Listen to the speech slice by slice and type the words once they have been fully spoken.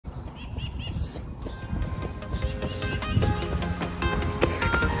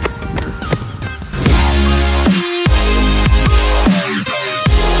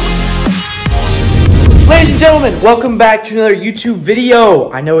gentlemen, welcome back to another YouTube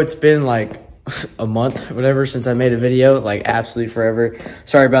video. I know it's been like a month or whatever since I made a video, like absolutely forever.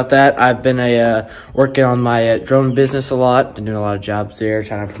 Sorry about that. I've been working on my drone business a lot, been doing a lot of jobs there,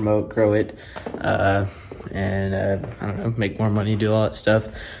 trying to promote, grow it, and I don't know, make more money, do all that stuff.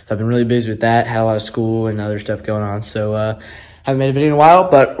 So I've been really busy with that, had a lot of school and other stuff going on, so haven't made a video in a while,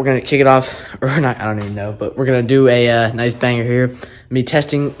 but we're gonna kick it off, or not, I don't even know, but we're gonna do a nice banger here. Me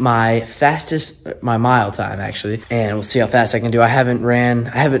testing my mile time actually, and we'll see how fast I can do. I haven't ran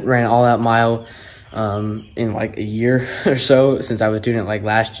all out mile in like a year or so, since I was doing it like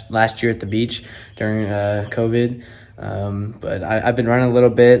last year at the beach during COVID. But I've been running a little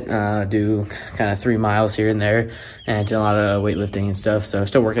bit, do kind of 3 miles here and there, and do a lot of weightlifting and stuff. So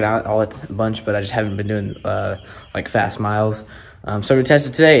still working out all at a bunch, but I just haven't been doing like fast miles. So I'm gonna test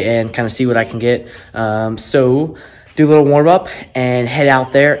it today and kind of see what I can get. So do a little warm up and head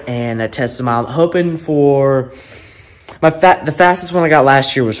out there and test the mile. I'm hoping for the fastest one I got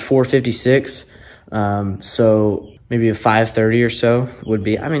last year was 4:56. So maybe a 5:30 or so would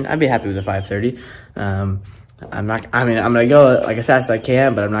be. I mean, I'd be happy with a 5:30. I'm gonna go like as fast as I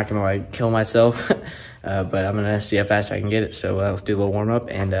can, but I'm not gonna like kill myself. But I'm gonna see how fast I can get it. So let's do a little warm up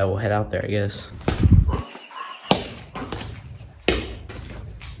and we'll head out there, I guess.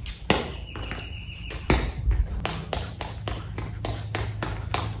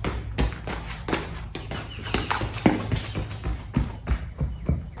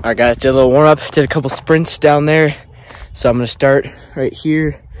 All right, guys, did a little warm up, did a couple sprints down there. So I'm gonna start right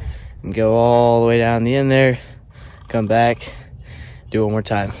here and go all the way down the end there, come back, do it one more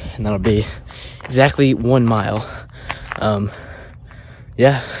time, and that'll be exactly 1 mile.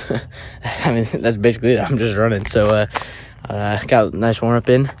 Yeah, I mean, that's basically it. I'm just running. So got a nice warm up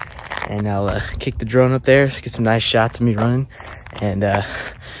in, and I'll kick the drone up there, get some nice shots of me running. And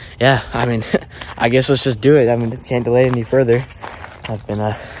yeah, I mean, I guess let's just do it. I mean, can't delay any further. I've been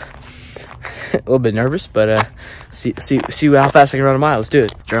a little bit nervous, but see how fast I can run a mile. Let's do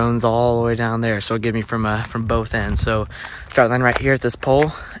it. Drone's all the way down there, so it'll get me from both ends. So start line right here at this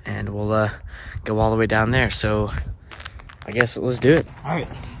pole, and we'll go all the way down there. So I guess let's do it. All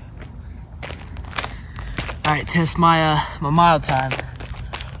right, test my my mile time.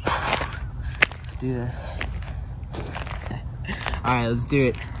 Let's do that. All right, let's do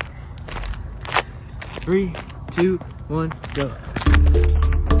it. 3, 2, 1, go.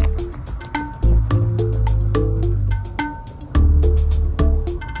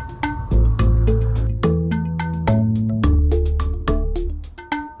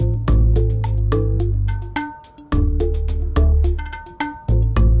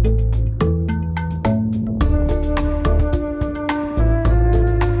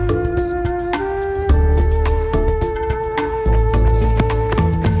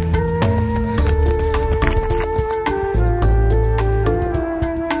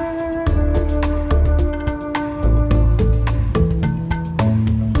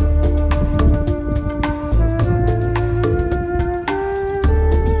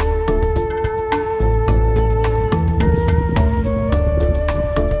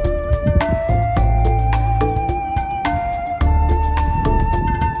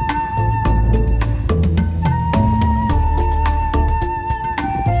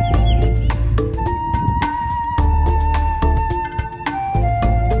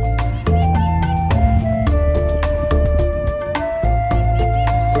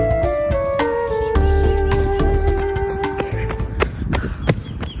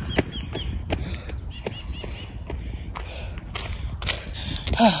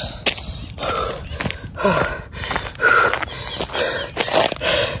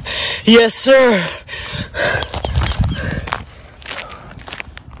 Yes, sir.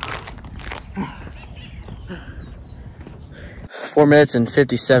 Four minutes and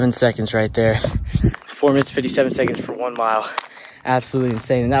 57 seconds right there. 4 minutes, 57 seconds for 1 mile. Absolutely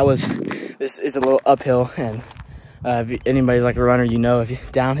insane. And this is a little uphill. And if anybody's like a runner, you know, if you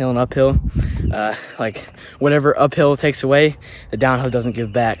downhill and uphill, like whatever uphill takes away, the downhill doesn't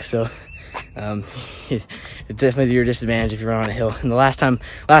give back. So it's definitely your disadvantage if you run on a hill. And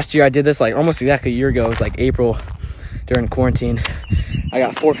last year I did this like almost exactly a year ago. It was like April during quarantine. I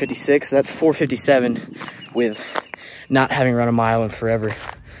got 4:56, so that's 4:57 with not having run a mile in forever.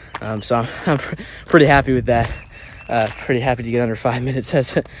 So I'm pretty happy with that. Pretty happy to get under 5 minutes.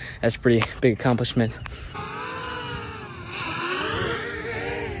 That's a pretty big accomplishment.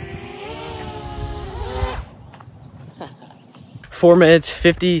 4 minutes,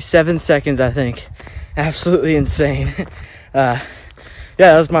 57 seconds, I think. Absolutely insane. Yeah,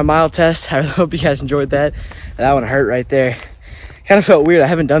 that was my mile test. I really hope you guys enjoyed that. That one hurt right there. Kind of felt weird. I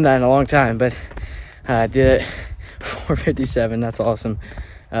haven't done that in a long time, but I did it 4:57. That's awesome.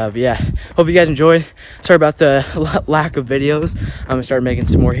 But yeah, hope you guys enjoyed. Sorry about the lack of videos. I'm gonna start making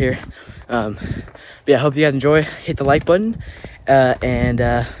some more here. But yeah, hope you guys enjoy. Hit the like button, and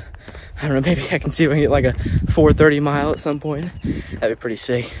I don't know, maybe I can see if I can get like a 430 mile at some point. That'd be pretty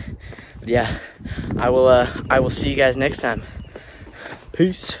sick. But yeah, I will see you guys next time.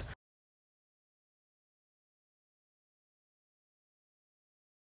 Peace.